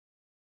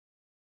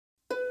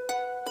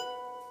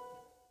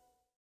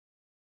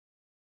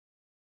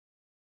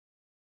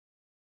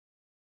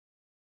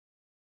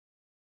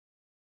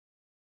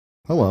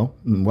Hello,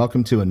 and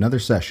welcome to another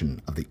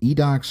session of the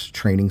eDOCS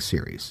training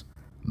series.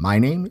 My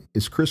name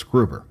is Chris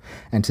Gruber,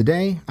 and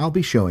today I'll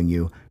be showing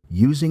you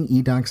using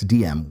eDOCS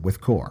DM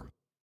with Core.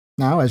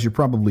 Now, as you're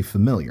probably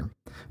familiar,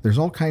 there's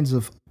all kinds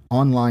of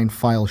online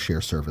file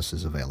share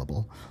services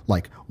available,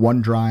 like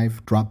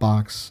OneDrive,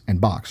 Dropbox,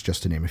 and Box,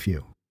 just to name a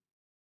few.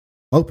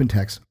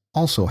 OpenText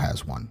also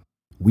has one.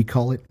 We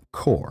call it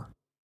Core.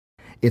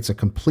 It's a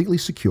completely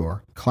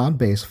secure,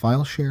 cloud-based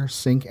file share,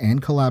 sync, and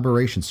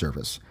collaboration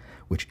service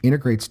which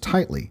integrates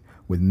tightly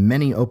with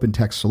many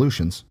OpenText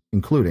solutions,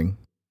 including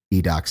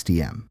eDOCS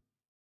DM.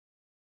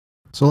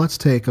 So let's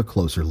take a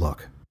closer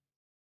look.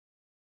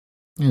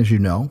 As you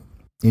know,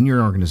 in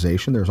your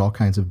organization, there's all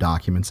kinds of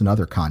documents and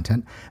other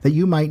content that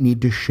you might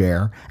need to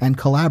share and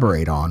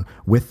collaborate on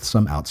with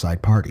some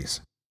outside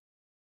parties.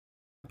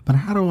 But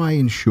how do I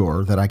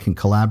ensure that I can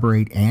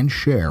collaborate and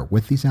share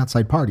with these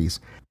outside parties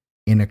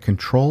in a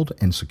controlled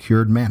and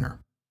secured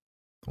manner?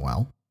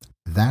 Well,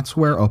 that's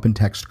where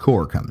OpenText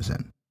Core comes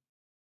in.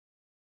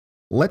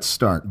 Let's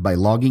start by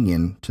logging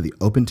in to the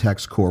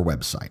OpenText Core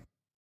website.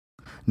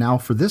 Now,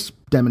 for this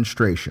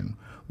demonstration,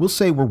 we'll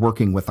say we're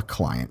working with a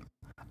client,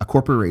 a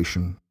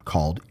corporation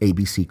called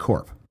ABC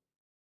Corp.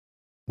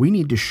 We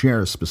need to share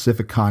a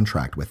specific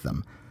contract with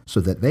them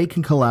so that they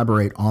can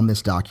collaborate on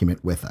this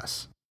document with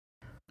us.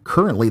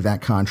 Currently,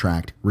 that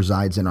contract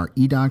resides in our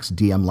eDOCS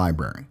DM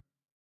library.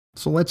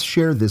 So let's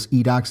share this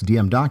eDOCS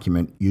DM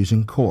document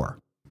using Core.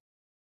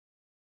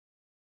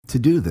 To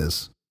do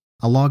this,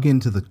 I'll log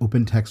into the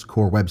OpenText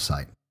Core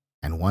website,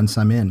 and once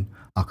I'm in,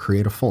 I'll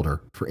create a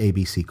folder for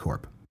ABC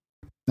Corp.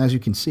 As you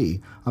can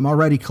see, I'm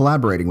already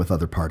collaborating with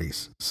other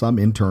parties, some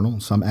internal,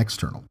 some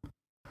external.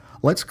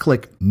 Let's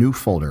click New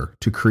Folder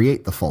to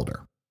create the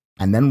folder,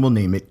 and then we'll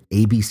name it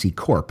ABC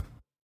Corp,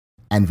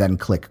 and then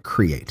click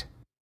Create.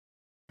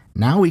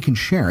 Now we can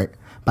share it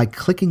by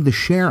clicking the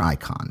Share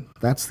icon.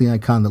 That's the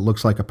icon that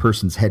looks like a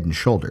person's head and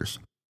shoulders.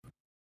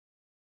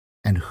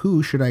 And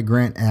who should I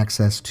grant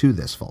access to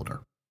this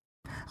folder?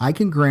 I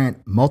can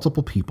grant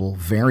multiple people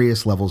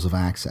various levels of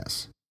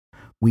access.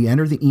 We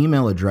enter the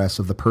email address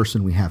of the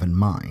person we have in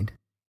mind.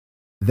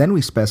 Then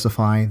we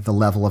specify the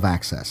level of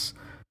access: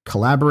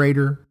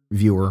 collaborator,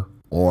 viewer,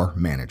 or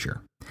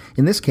manager.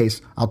 In this case,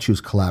 I'll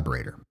choose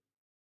collaborator.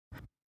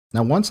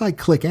 Now, once I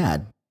click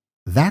Add,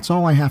 that's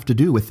all I have to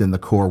do within the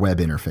Core web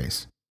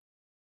interface.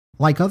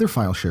 Like other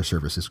file share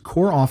services,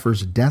 Core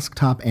offers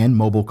desktop and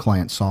mobile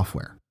client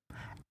software.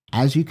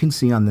 As you can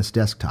see on this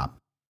desktop,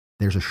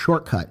 there's a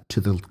shortcut to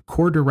the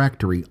Core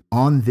directory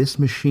on this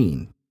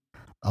machine,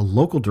 a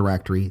local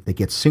directory that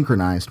gets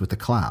synchronized with the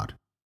cloud.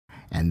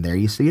 And there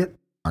you see it,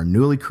 our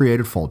newly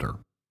created folder,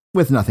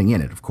 with nothing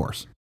in it, of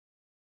course.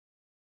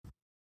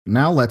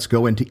 Now let's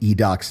go into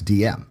eDOCS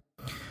DM.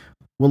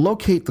 We'll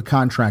locate the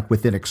contract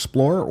within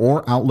Explorer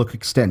or Outlook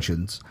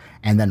extensions,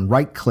 and then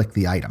right-click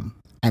the item,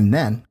 and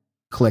then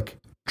click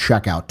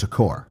Check Out to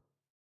Core.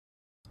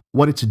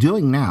 What it's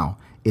doing now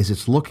is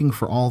it's looking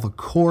for all the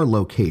Core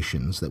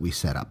locations that we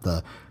set up,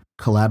 the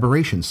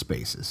collaboration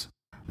spaces.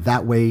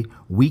 That way,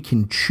 we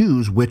can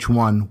choose which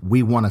one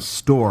we want to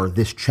store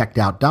this checked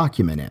out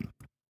document in.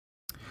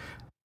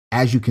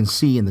 As you can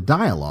see in the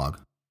dialog,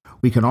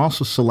 we can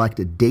also select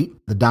a date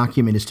the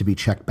document is to be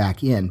checked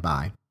back in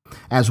by,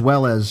 as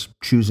well as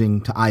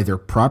choosing to either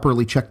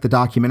properly check the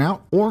document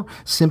out or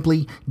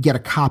simply get a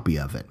copy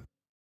of it.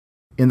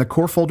 In the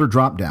Core folder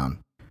dropdown,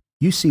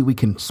 you see we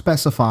can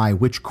specify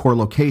which Core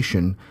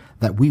location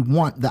that we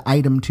want the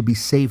item to be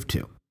saved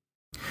to.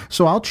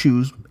 So I'll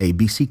choose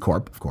ABC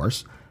Corp, of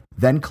course,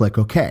 then click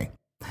OK.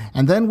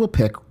 And then we'll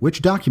pick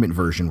which document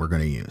version we're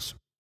going to use.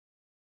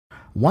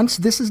 Once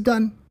this is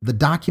done, the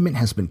document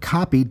has been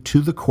copied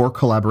to the Core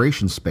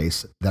collaboration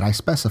space that I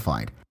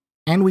specified,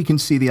 and we can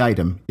see the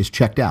item is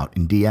checked out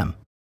in DM.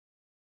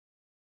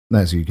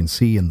 As you can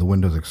see in the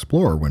Windows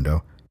Explorer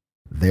window,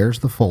 there's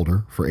the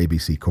folder for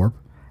ABC Corp,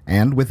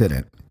 and within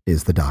it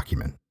is the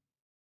document.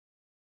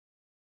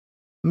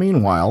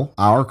 Meanwhile,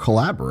 our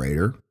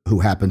collaborator,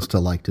 who happens to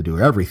like to do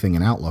everything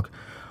in Outlook,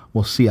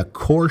 will see a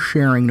Core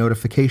sharing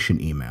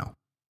notification email.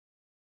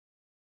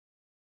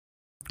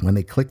 When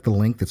they click the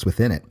link that's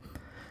within it,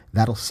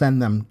 that'll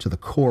send them to the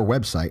Core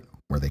website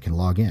where they can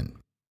log in.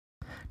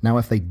 Now,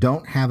 if they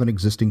don't have an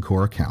existing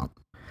Core account,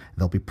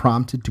 they'll be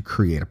prompted to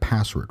create a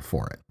password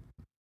for it.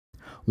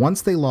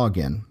 Once they log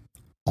in,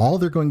 all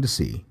they're going to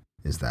see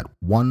is that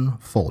one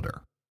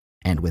folder,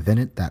 and within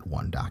it, that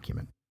one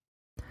document.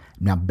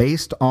 Now,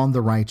 based on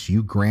the rights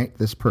you grant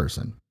this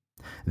person,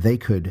 they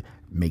could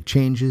make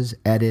changes,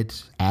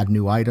 edit, add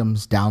new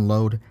items,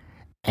 download,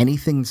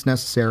 anything that's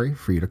necessary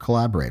for you to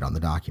collaborate on the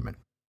document.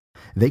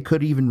 They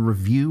could even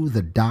review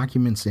the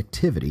document's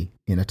activity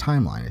in a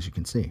timeline, as you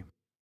can see.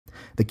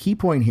 The key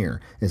point here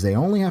is they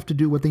only have to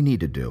do what they need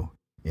to do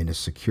in a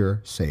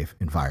secure, safe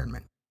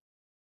environment.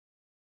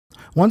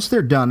 Once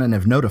they're done and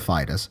have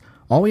notified us,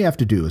 all we have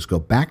to do is go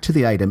back to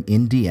the item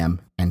in DM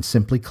and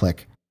simply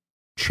click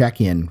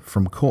Check In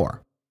from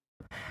Core.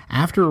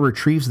 After it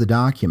retrieves the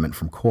document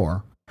from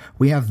Core,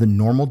 We have the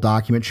normal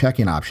document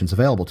check-in options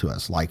available to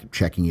us, like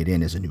checking it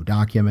in as a new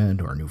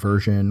document or a new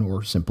version,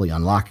 or simply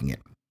unlocking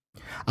it.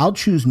 I'll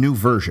choose New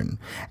Version,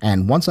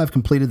 and once I've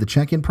completed the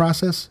check-in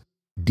process,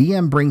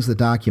 DM brings the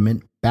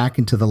document back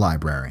into the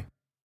library.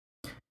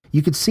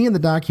 You can see in the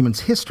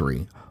document's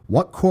history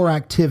what core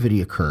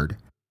activity occurred,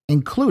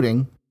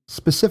 including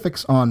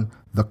specifics on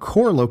the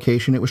core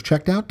location it was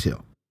checked out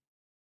to.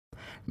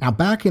 Now,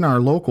 back in our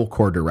local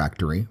core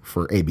directory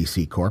for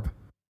ABC Corp,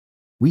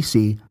 we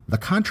see the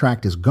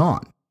contract is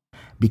gone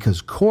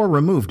because core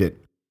removed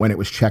it when it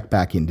was checked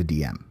back into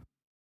DM.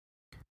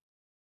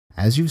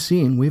 As you've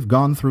seen, we've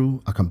gone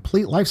through a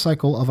complete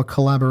lifecycle of a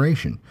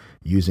collaboration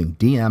using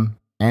DM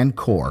and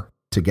core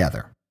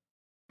together.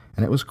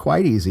 And it was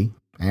quite easy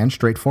and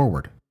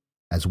straightforward,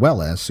 as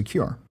well as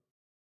secure.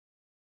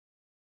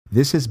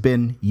 This has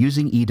been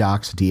Using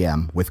eDOCS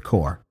DM with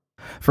Core.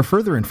 For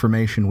further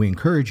information, we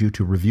encourage you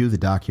to review the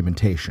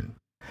documentation.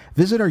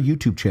 Visit our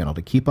YouTube channel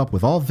to keep up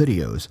with all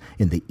videos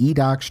in the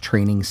eDOCS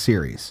training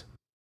series.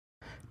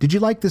 Did you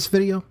like this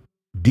video?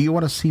 Do you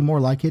want to see more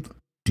like it?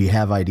 Do you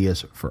have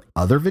ideas for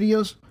other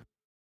videos?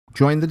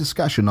 Join the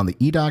discussion on the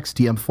eDOCS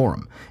DM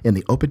forum in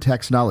the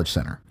OpenText Knowledge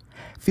Center.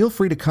 Feel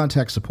free to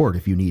contact support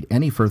if you need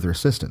any further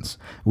assistance.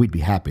 We'd be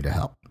happy to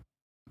help.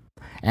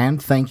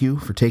 And thank you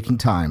for taking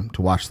time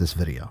to watch this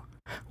video.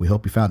 We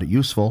hope you found it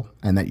useful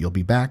and that you'll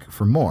be back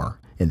for more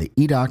in the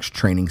eDOCS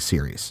training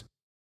series.